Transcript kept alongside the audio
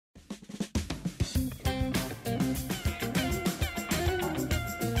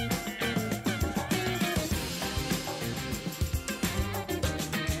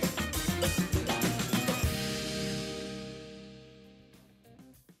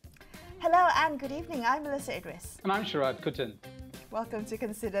Hello and good evening. I'm Melissa Idris. And I'm Sharad Kutan. Welcome to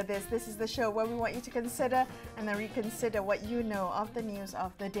Consider This. This is the show where we want you to consider and then reconsider what you know of the news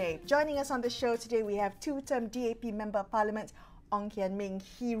of the day. Joining us on the show today, we have two-term DAP Member of Parliament, Kian Ming.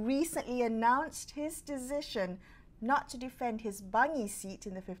 He recently announced his decision not to defend his Bangi seat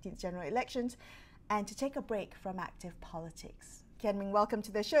in the 15th general elections and to take a break from active politics. Kian Ming, welcome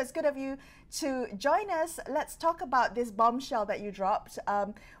to the show. It's good of you to join us. Let's talk about this bombshell that you dropped.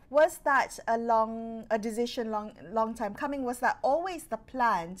 Was that a decision long time coming? Was that always the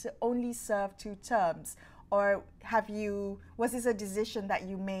plan to only serve 2 terms? Or was this a decision that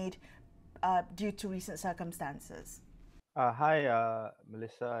you made due to recent circumstances? Hi,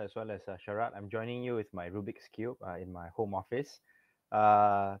 Melissa, as well as Sharad. I'm joining you with my Rubik's Cube in my home office.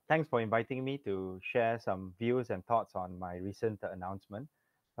 Thanks for inviting me to share some views and thoughts on my recent announcement.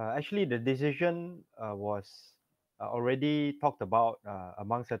 Actually, the decision was already talked about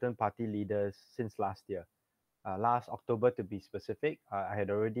among certain party leaders since last year. Last October, to be specific, I had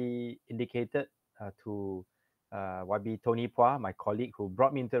already indicated to YB Tony Phua, my colleague who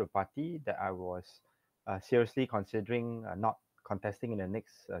brought me into the party, that I was seriously considering not contesting in the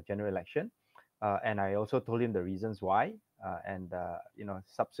next general election. And I also told him the reasons why.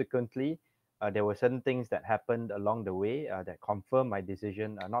 Subsequently, there were certain things that happened along the way that confirmed my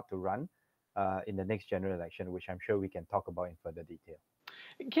decision not to run in the next general election, which I'm sure we can talk about in further detail.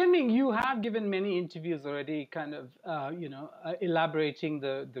 Kian Ming, you have given many interviews already, kind of, elaborating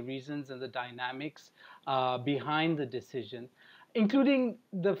the reasons and the dynamics behind the decision, including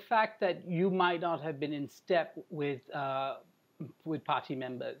the fact that you might not have been in step with party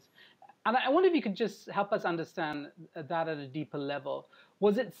members. And I wonder if you could just help us understand that at a deeper level.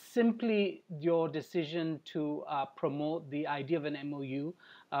 Was it simply your decision to promote the idea of an MOU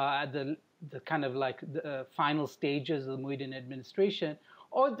at the kind of like the final stages of the Muhyiddin administration?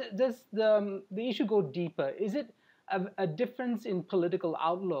 Or does the issue go deeper? Is it a difference in political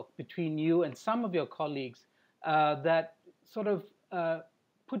outlook between you and some of your colleagues that sort of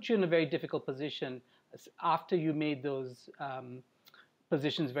put you in a very difficult position after you made those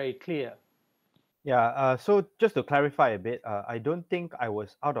positions very clear? Yeah, so just to clarify a bit, I don't think I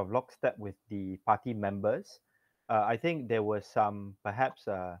was out of lockstep with the party members. I think there were some perhaps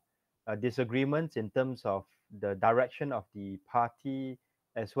disagreements in terms of the direction of the party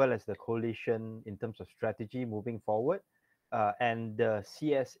as well as the coalition in terms of strategy moving forward. And the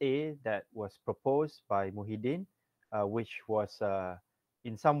CSA that was proposed by Muhyiddin, which was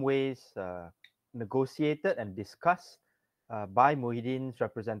in some ways negotiated and discussed by Muhyiddin's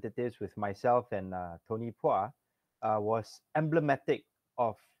representatives with myself and Tony Phua, was emblematic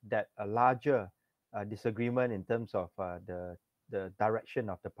of that larger disagreement in terms of the direction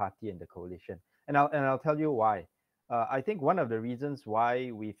of the party and the coalition. And I'll tell you why. I think one of the reasons why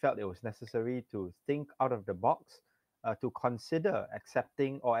we felt it was necessary to think out of the box, to consider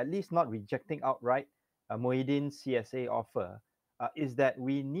accepting or at least not rejecting outright Muhyiddin's CSA offer, is that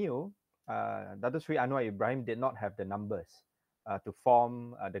we knew Dato Sri Anwar Ibrahim did not have the numbers to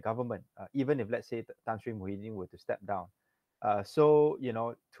form the government, even if, let's say, Tan Sri Muhyiddin were to step down. So,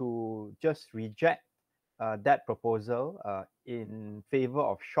 to just reject that proposal in favor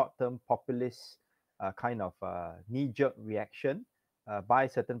of short-term populist kind of knee-jerk reaction by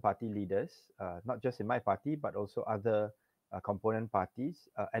certain party leaders, not just in my party, but also other component parties,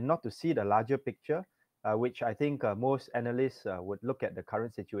 and not to see the larger picture, which I think most analysts would look at the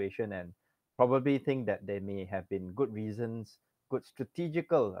current situation and probably think that there may have been good reasons, good strategic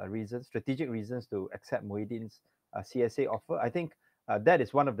reasons to accept Muhyiddin's CSA offer. I think that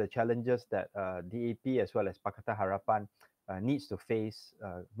is one of the challenges that DAP as well as Pakatan Harapan needs to face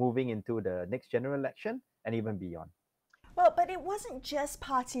moving into the next general election and even beyond. Well, but it wasn't just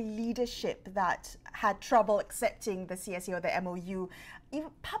party leadership that had trouble accepting the CSA or the MOU. Even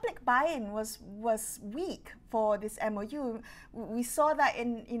public buy-in was weak for this MOU. We saw that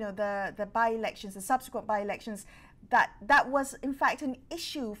in the by-elections, the subsequent by-elections, that was in fact an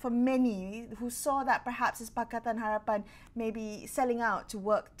issue for many who saw that perhaps as Pakatan Harapan maybe selling out to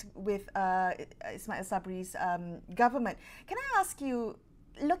work with Ismail Sabri's government. Can I ask you,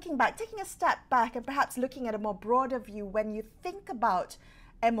 looking back, taking a step back and perhaps looking at a more broader view, when you think about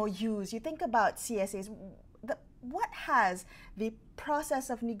MOUs, you think about CSAs, what has the process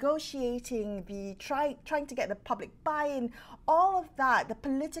of negotiating, the trying to get the public buy-in, all of that, the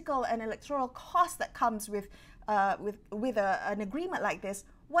political and electoral cost that comes with an agreement like this,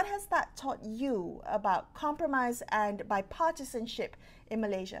 what has that taught you about compromise and bipartisanship in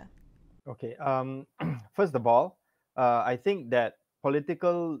Malaysia? Okay, first of all, I think that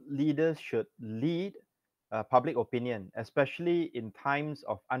political leaders should lead public opinion, especially in times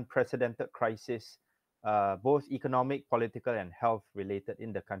of unprecedented crisis, both economic, political, and health related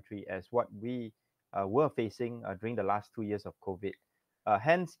in the country, as what we were facing during the last 2 years of COVID.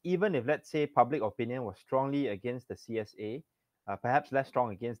 Hence, even if, let's say, public opinion was strongly against the CSA, perhaps less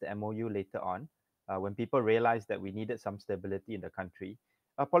strong against the MOU later on, when people realized that we needed some stability in the country,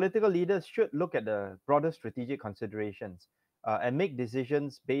 political leaders should look at the broader strategic considerations and make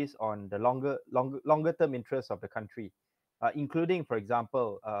decisions based on the longer term interests of the country, including, for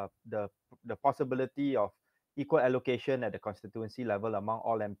example, the possibility of equal allocation at the constituency level among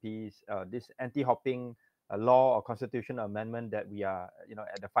all MPs, this anti-hopping law or constitutional amendment that we are,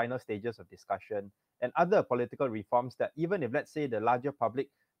 at the final stages of discussion, and other political reforms that, even if, let's say, the larger public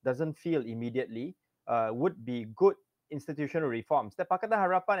doesn't feel immediately, would be good institutional reforms that Pakatan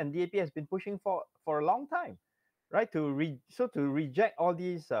Harapan and DAP has been pushing for a long time, right? To reject all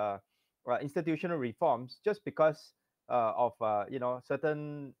these institutional reforms just because of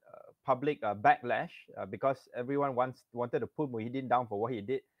certain public backlash, because everyone wanted to put Muhyiddin down for what he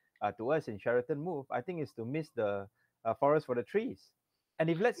did to us in Sheraton Move, I think is to miss the forest for the trees. And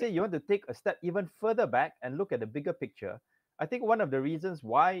if, let's say, you want to take a step even further back and look at the bigger picture, I think one of the reasons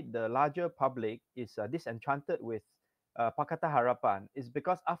why the larger public is disenchanted with Pakatan Harapan is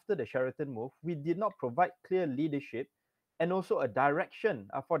because after the Sheraton Move, we did not provide clear leadership and also a direction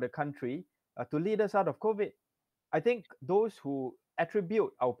for the country to lead us out of COVID. I think those who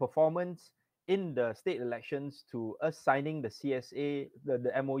attribute our performance in the state elections to us signing the CSA,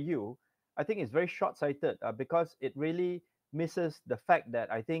 the MOU, I think it's very short-sighted because it really misses the fact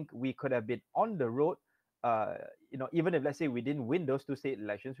that I think we could have been on the road. Even if, let's say, we didn't win those two state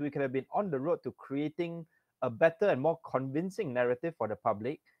elections, we could have been on the road to creating a better and more convincing narrative for the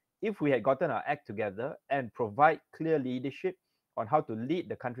public if we had gotten our act together and provide clear leadership on how to lead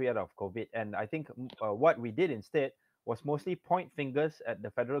the country out of COVID. And I think what we did instead was mostly point fingers at the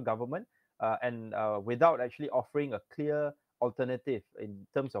federal government and without actually offering a clear alternative in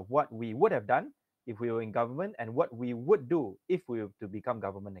terms of what we would have done if we were in government and what we would do if we were to become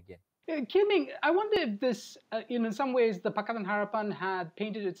government again. Kian Ming, I wonder if this, in some ways, the Pakatan Harapan had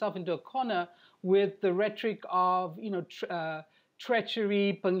painted itself into a corner with the rhetoric of,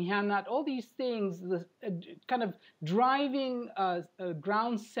 treachery, pengkhianat, all these things, the kind of driving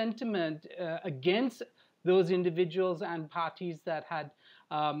ground sentiment against those individuals and parties that had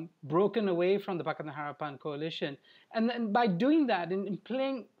broken away from the Pakatan Harapan coalition. And then by doing that, in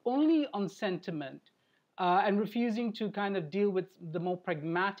playing only on sentiment, and refusing to kind of deal with the more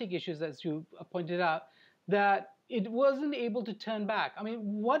pragmatic issues, as you pointed out, that it wasn't able to turn back. I mean,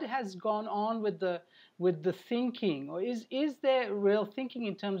 what has gone on with the thinking, or is there real thinking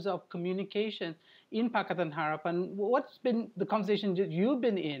in terms of communication in Pakatan Harapan? What's been the conversation that you've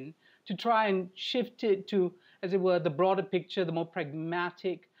been in to try and shift it to, as it were, the broader picture, the more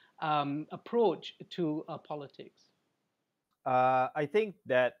pragmatic approach to politics? I think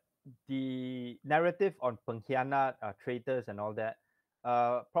that the narrative on pengkhianat, traitors, and all that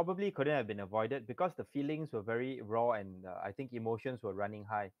probably couldn't have been avoided because the feelings were very raw and I think emotions were running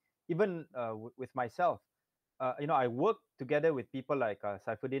high. Even with myself, I worked together with people like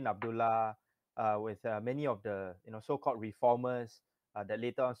Saifuddin Abdullah, with many of the so-called reformers that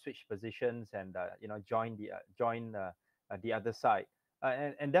later on switched positions and joined the other side.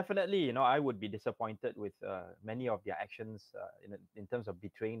 And definitely, I would be disappointed with many of their actions in terms of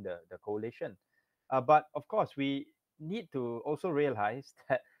betraying the coalition. But of course, we need to also realize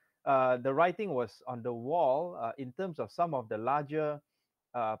that the writing was on the wall in terms of some of the larger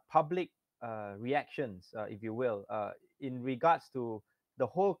public reactions, if you will, in regards to the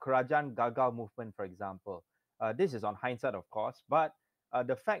whole Kerajaan Gagal movement, for example. This is on hindsight, of course, but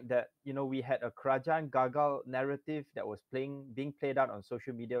the fact that we had a Kerajaan Gagal narrative that was being played out on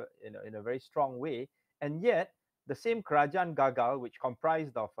social media in a very strong way, and yet the same Kerajaan Gagal, which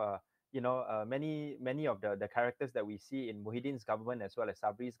comprised of many of the characters that we see in Muhyiddin's government as well as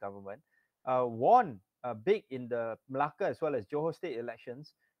Sabri's government, won big in the Melaka as well as Johor state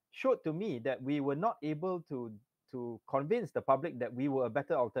elections, showed to me that we were not able to convince the public that we were a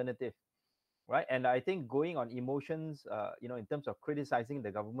better alternative. Right, and I think going on emotions, in terms of criticizing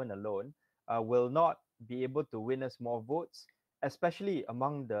the government alone, will not be able to win us more votes, especially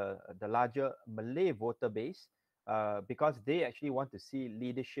among the larger Malay voter base, because they actually want to see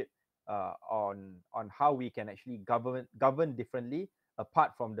leadership on how we can actually govern differently,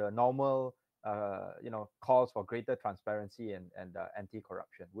 apart from the normal calls for greater transparency and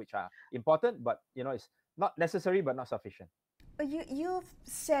anti-corruption, which are important, but it's not necessary but not sufficient. But you've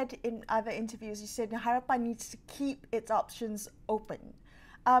said in other interviews, you said Harapan needs to keep its options open.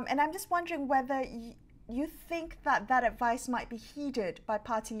 And I'm just wondering whether you think that that advice might be heeded by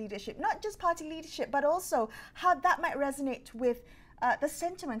party leadership? Not just party leadership, but also how that might resonate with the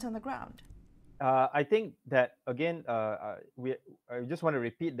sentiment on the ground? I think that again, I just want to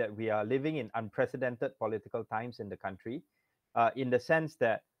repeat that we are living in unprecedented political times in the country, in the sense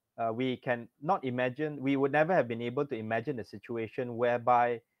that we can not imagine, we would never have been able to imagine a situation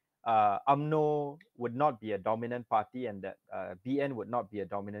whereby UMNO would not be a dominant party and that BN would not be a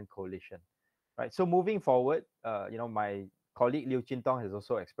dominant coalition, right? So moving forward, my colleague Liu Chintong has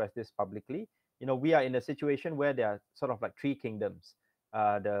also expressed this publicly. We are in a situation where there are sort of like three kingdoms.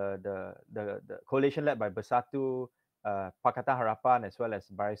 The coalition led by Bersatu, Pakatan Harapan, as well as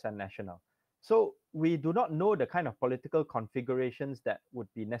Barisan Nasional. So we do not know the kind of political configurations that would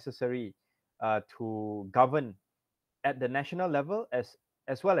be necessary to govern at the national level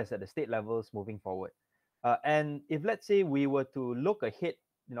as well as at the state levels moving forward. And if let's say we were to look ahead,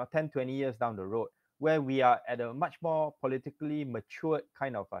 10, 20 years down the road, where we are at a much more politically matured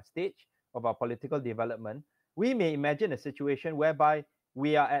kind of a stage of our political development, we may imagine a situation whereby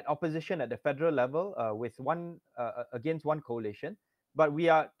we are at opposition at the federal level with one against one coalition, but we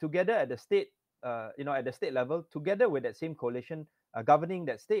are together at the state, at the state level, together with that same coalition governing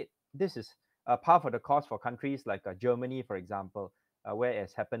that state. This is par for the course for countries like Germany, for example, where it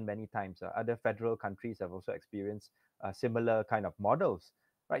has happened many times. Other federal countries have also experienced similar kind of models,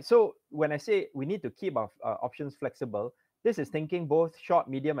 right? So when I say we need to keep our options flexible, this is thinking both short,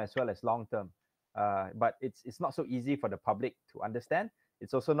 medium, as well as long term. But it's not so easy for the public to understand.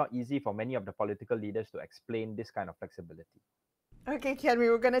 It's also not easy for many of the political leaders to explain this kind of flexibility. Okay, Kian, we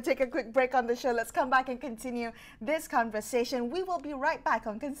were going to take a quick break on the show. Let's come back and continue this conversation. We will be right back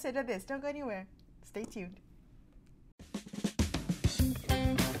on Consider This. Don't go anywhere. Stay tuned.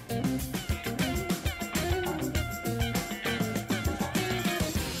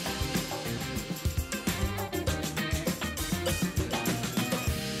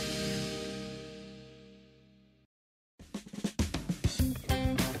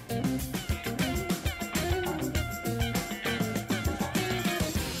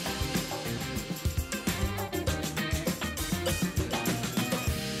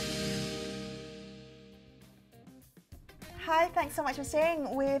 Hi, thanks so much for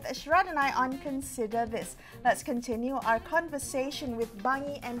staying with Sharad and I on Consider This. Let's continue our conversation with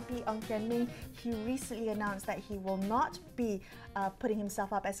Bangi MP Kian Ming. He recently announced that he will not be putting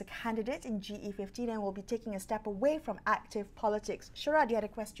himself up as a candidate in GE15 and will be taking a step away from active politics. Sharad, you had a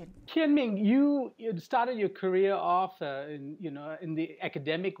question. Kian Ming, you started your career off in the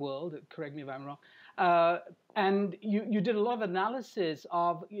academic world. Correct me if I'm wrong. And you did a lot of analysis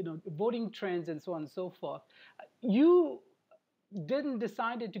of voting trends and so on and so forth. You didn't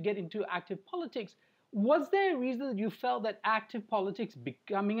decided to get into active politics. Was there a reason that you felt that active politics,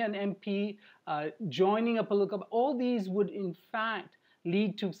 becoming an MP, joining a political, all these would in fact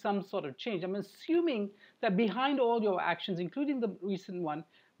lead to some sort of change? I'm assuming that behind all your actions, including the recent one,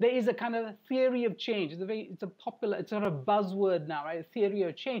 there is a kind of theory of change. It's a sort of buzzword now, right? A theory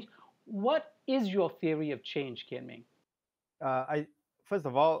of change. What is your theory of change, Kian Ming? First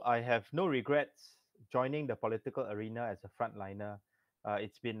of all, I have no regrets joining the political arena as a frontliner.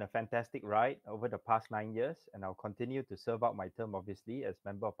 It's been a fantastic ride over the past 9 years, and I'll continue to serve out my term, obviously, as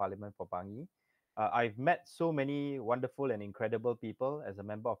Member of Parliament for Bangi. I've met so many wonderful and incredible people as a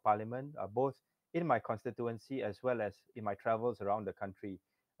Member of Parliament, both in my constituency as well as in my travels around the country,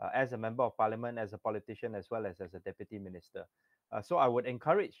 as a Member of Parliament, as a politician, as well as a Deputy Minister. So I would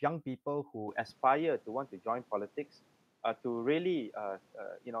encourage young people who aspire to want to join politics to really,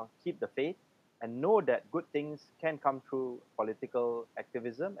 keep the faith and know that good things can come through political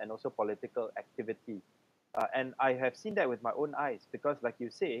activism and also political activity. And I have seen that with my own eyes because, like you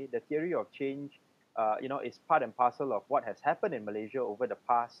say, the theory of change, is part and parcel of what has happened in Malaysia over the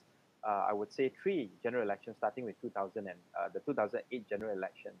past, I would say, 3 general elections, starting with 2000 and the 2008 general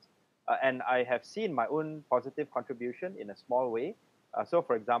elections. And I have seen my own positive contribution in a small way. So,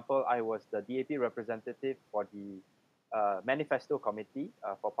 for example, I was the DAP representative for the manifesto committee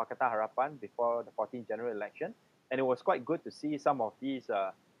for Pakatan Harapan before the 14th general election, and it was quite good to see some of these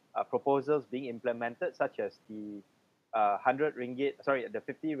proposals being implemented, such as the 100 ringgit, the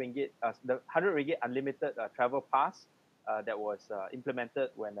 50 ringgit, the 100 ringgit unlimited travel pass that was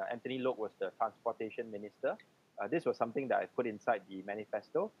implemented when Anthony Loke was the transportation minister. This was something that I put inside the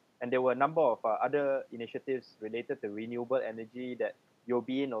manifesto, and there were a number of other initiatives related to renewable energy that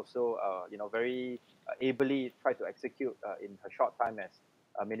Yobin also, very ably tried to execute in her short time as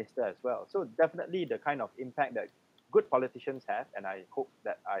a minister as well. So definitely the kind of impact that good politicians have, and I hope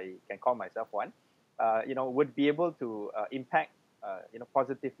that I can call myself one, would be able to impact,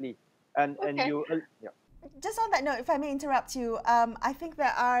 positively. And Okay. you, yeah. Just on that note, if I may interrupt you, I think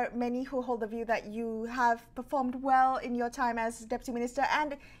there are many who hold the view that you have performed well in your time as deputy minister,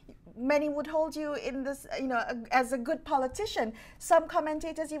 and many would hold you in this, as a good politician. Some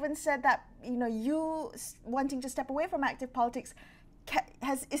commentators even said that, you wanting to step away from active politics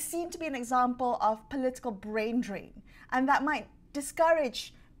is seen to be an example of political brain drain, and that might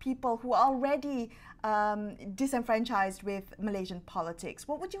discourage people who are already disenfranchised with Malaysian politics.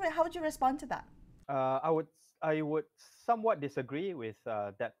 How would you respond to that? I would somewhat disagree with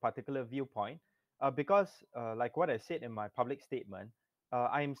that particular viewpoint, because like what I said in my public statement,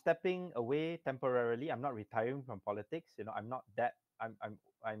 I'm stepping away temporarily. I'm not retiring from politics. I'm not that.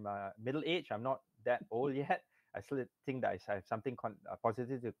 I'm middle age. I'm not that old yet. I still think that I have something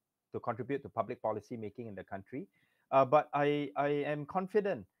positive to contribute to public policy making in the country. But I am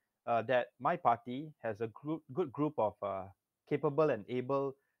confident that my party has a good group of capable and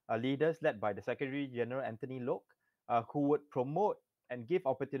able leaders led by the Secretary General Anthony Loke, who would promote and give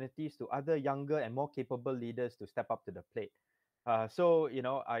opportunities to other younger and more capable leaders to step up to the plate. I've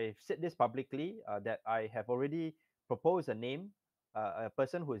said this publicly, that I have already proposed a name, a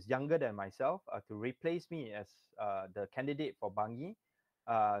person who is younger than myself, to replace me as the candidate for Bangi,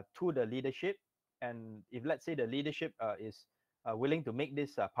 to the leadership. And if, let's say, the leadership is willing to make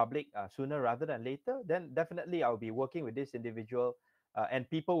this public sooner rather than later, then definitely I'll be working with this individual, and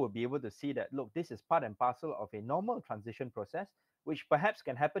people will be able to see that, look, this is part and parcel of a normal transition process, which perhaps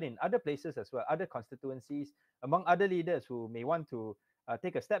can happen in other places as well, other constituencies, among other leaders who may want to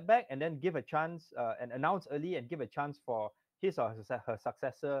take a step back and then give a chance, and announce early and give a chance for his or her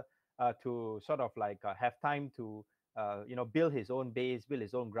successor to sort of like have time to build his own base, build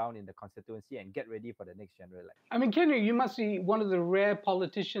his own ground in the constituency, and get ready for the next general election. I mean, Kenny, you must be one of the rare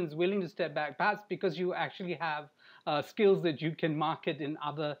politicians willing to step back, perhaps because you actually have skills that you can market in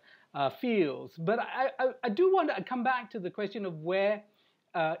other fields. But I do want to come back to the question of where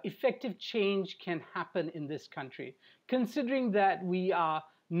effective change can happen in this country, considering that we are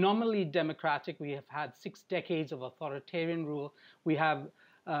nominally democratic. We have had 6 decades of authoritarian rule. We have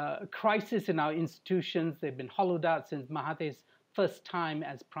a crisis in our institutions. They've been hollowed out since Mahathir's first time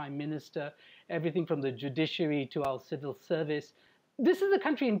as prime minister, everything from the judiciary to our civil service. This is a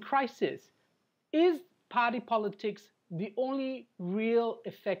country in crisis. Is party politics the only real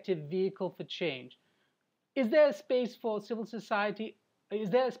effective vehicle for change? Is there a space for civil society? Is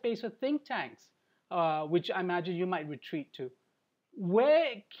there a space for think tanks, which I imagine you might retreat to?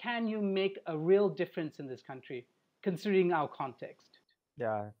 Where can you make a real difference in this country, considering our context?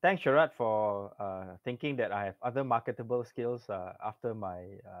 Yeah, thanks, Sharad, for thinking that I have other marketable skills after my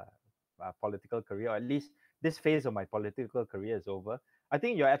political career, or at least this phase of my political career is over. I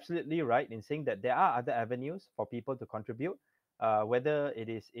think you're absolutely right in saying that there are other avenues for people to contribute, whether it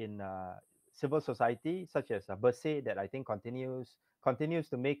is in civil society, such as Bersih, that I think continues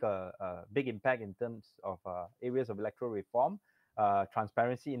to make a big impact in terms of areas of electoral reform,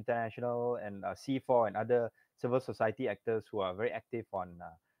 Transparency International, and C4 and other civil society actors who are very active on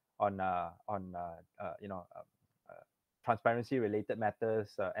transparency related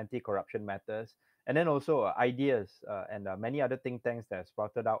matters, anti-corruption matters, and then also ideas, and many other think tanks that have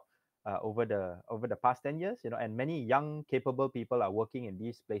sprouted out over the past 10 years, and many young capable people are working in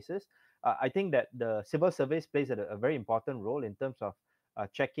these places. I think that the civil service plays a very important role in terms of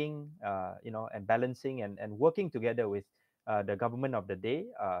checking, and balancing, and working together with the government of the day,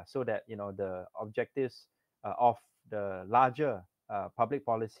 so that the objectives of the larger public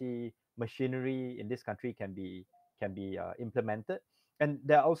policy machinery in this country can be implemented. And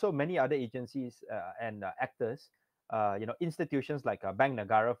there are also many other agencies and actors, institutions like Bank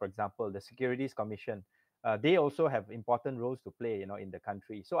Negara, for example, the Securities Commission. They also have important roles to play, in the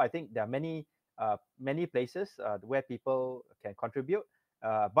country. So I think there are many places where people can contribute.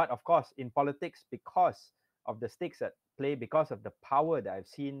 But of course, in politics, because of the stakes at play, because of the power that I've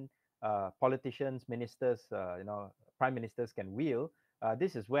seen politicians, ministers, prime ministers can wield,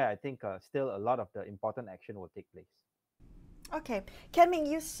 this is where I think still a lot of the important action will take place. Okay, Ming,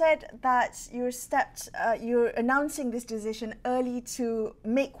 you said that you're announcing this decision early to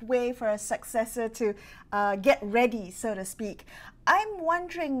make way for a successor to get ready, so to speak. I'm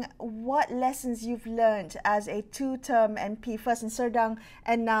wondering what lessons you've learned as a 2-term MP, first in Serdang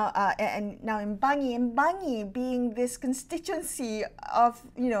and now in Bangi. In Bangi being this constituency of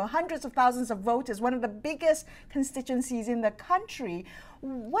hundreds of thousands of voters, one of the biggest constituencies in the country.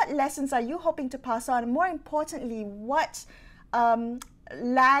 What lessons are you hoping to pass on? And more importantly, what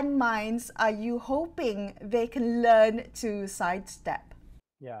landmines are you hoping they can learn to sidestep?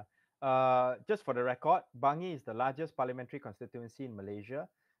 Yeah. Just for the record, Bangi is the largest parliamentary constituency in Malaysia.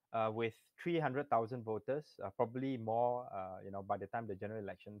 with 300,000 voters, probably more, by the time the general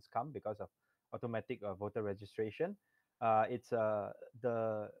elections come because of automatic voter registration. It's a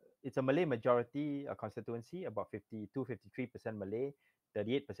Malay majority constituency, about 52-53% Malay,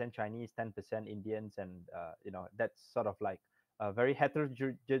 38% Chinese, 10% Indians, and that's sort of like a very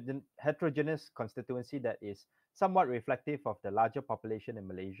heterogeneous constituency that is somewhat reflective of the larger population in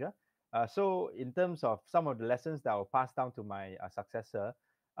Malaysia. So in terms of some of the lessons that I will pass down to my successor,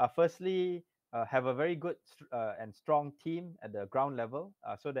 firstly, have a very good and strong team at the ground level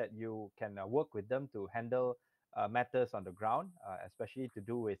so that you can work with them to handle matters on the ground, especially to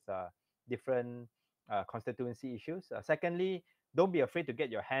do with different constituency issues. Secondly, don't be afraid to get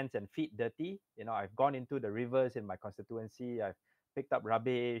your hands and feet dirty. I've gone into the rivers in my constituency. I've picked up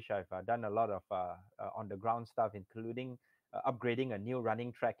rubbish. I've done a lot of on the ground stuff, including upgrading a new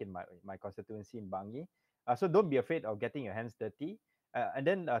running track in my constituency in Bangi. So don't be afraid of getting your hands dirty. And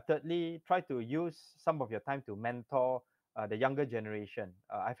then thirdly, try to use some of your time to mentor the younger generation.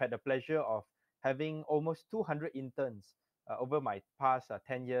 I've had the pleasure of having almost 200 interns over my past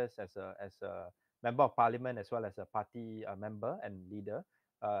 10 years as a member of parliament, as well as a party member and leader.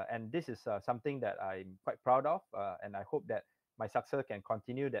 And this is something that I'm quite proud of. And I hope that my successor can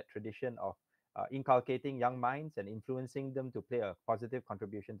continue that tradition of inculcating young minds and influencing them to play a positive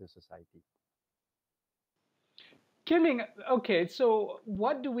contribution to society. Ming, okay, so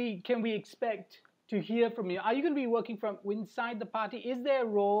what can we expect to hear from you? Are you going to be working from inside the party? Is there a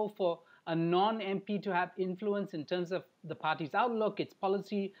role for a non-MP to have influence in terms of the party's outlook, its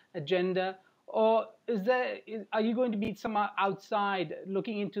policy agenda? Or are you going to be somehow outside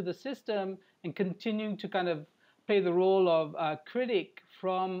looking into the system and continuing to kind of play the role of critic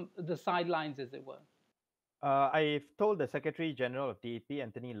from the sidelines, as it were? I've told the Secretary General of DAP,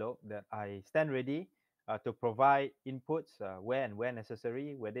 Anthony Loke, that I stand ready to provide inputs where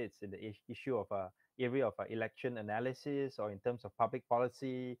necessary, whether it's in the issue of area of election analysis or in terms of public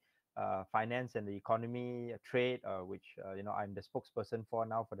policy, finance and the economy, trade, which I'm the spokesperson for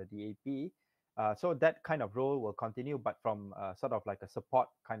now for the DAP. So that kind of role will continue, but from sort of like a support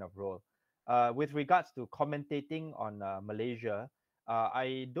kind of role. With regards to commentating on Malaysia,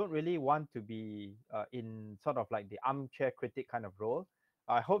 I don't really want to be in sort of like the armchair critic kind of role.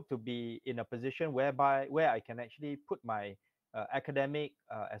 I hope to be in a position where I can actually put my academic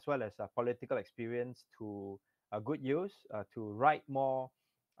as well as political experience to good use to write more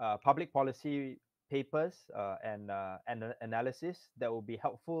public policy papers and analysis that will be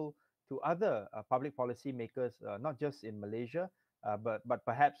helpful to other public policy makers, not just in Malaysia, but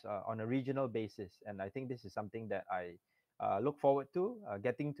perhaps on a regional basis. And I think this is something that I look forward to,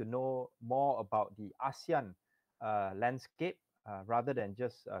 getting to know more about the ASEAN landscape rather than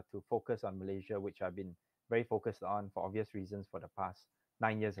just to focus on Malaysia, which I've been very focused on for obvious reasons for the past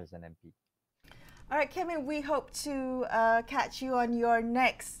 9 years as an MP. All right, Kian, we hope to catch you on your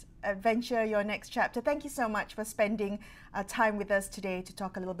next adventure, your next chapter. Thank you so much for spending time with us today to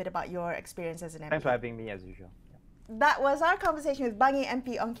talk a little bit about your experience as an MP. Thanks for having me, as usual. That was our conversation with Bangi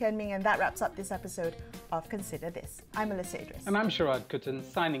MP Ong Kian Ming, and that wraps up this episode of Consider This. I'm Melissa Idris. And I'm Sharad Kuttan,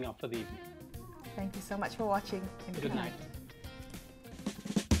 signing off for the evening. Thank you so much for watching. Good night.